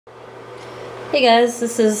Hey guys,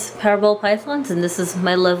 this is Powerball Pythons, and this is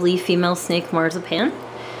my lovely female snake Marzipan.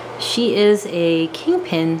 She is a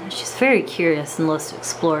Kingpin. She's very curious and loves to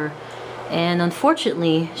explore, and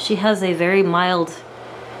unfortunately she has a very mild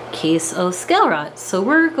case of scale rot. So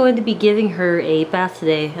we're going to be giving her a bath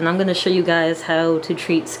today, and I'm going to show you guys how to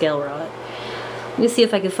treat scale rot. Let me see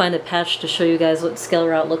if I can find a patch to show you guys what scale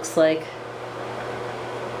rot looks like.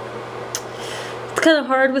 It's kind of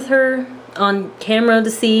hard with her on camera to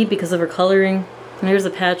see because of her coloring. And here's a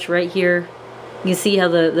patch right here. You can see how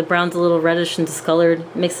the brown's a little reddish and discolored.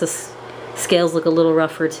 It makes the scales look a little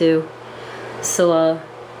rougher too. So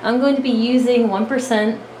I'm going to be using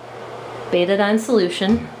 1% Betadine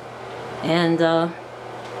Solution, and I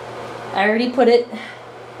already put it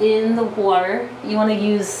in the water. You want to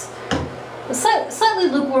use slightly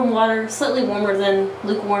lukewarm water, slightly warmer than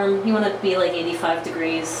lukewarm. You want it to be like 85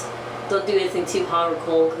 degrees. Don't do anything too hot or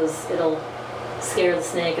cold because it'll scare the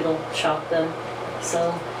snake, it'll shock them.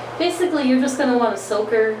 So basically you're just going to want to soak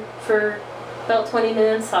her for about 20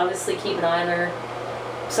 minutes. Obviously keep an eye on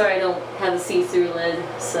her. Sorry I don't have a see-through lid,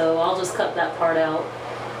 so I'll just cut that part out.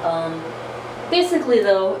 Basically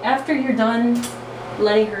though, after you're done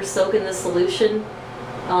letting her soak in the solution,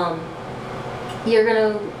 you're going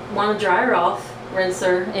to want to dry her off, rinse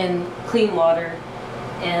her in clean water,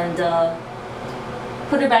 and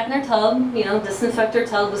put her back in her tub, you know, disinfect her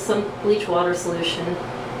tub with some bleach water solution,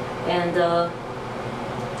 and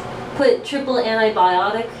put triple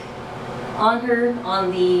antibiotic on her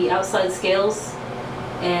on the outside scales.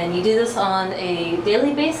 And you do this on a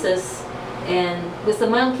daily basis, and with a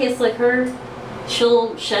mild case like her,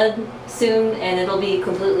 she'll shed soon and it'll be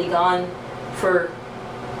completely gone. For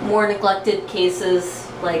more neglected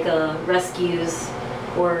cases like rescues,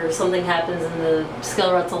 or something happens and the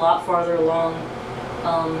scale rot's a lot farther along,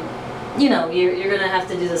 you know, you're gonna have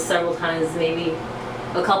to do this several times, maybe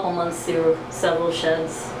a couple months through several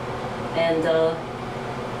sheds. And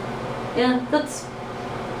yeah, that's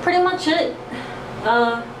pretty much it.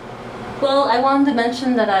 Well, I wanted to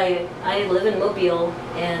mention that I live in Mobile,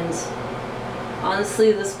 and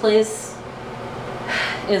honestly this place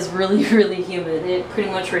is really, really humid. It pretty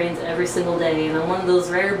much rains every single day, and I'm one of those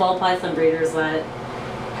rare ball python breeders that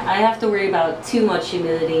I have to worry about too much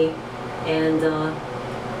humidity. And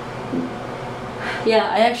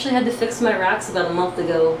yeah, I actually had to fix my racks about a month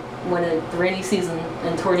ago when the rainy season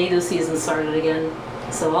and tornado season started again.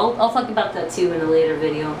 So I'll talk about that too in a later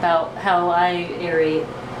video, about how I aerate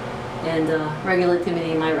and regulate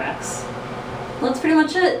humidity in my racks. Well, that's pretty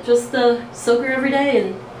much it. Just soak her every day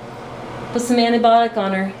and put some antibiotic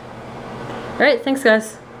on her. Alright, thanks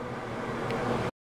guys.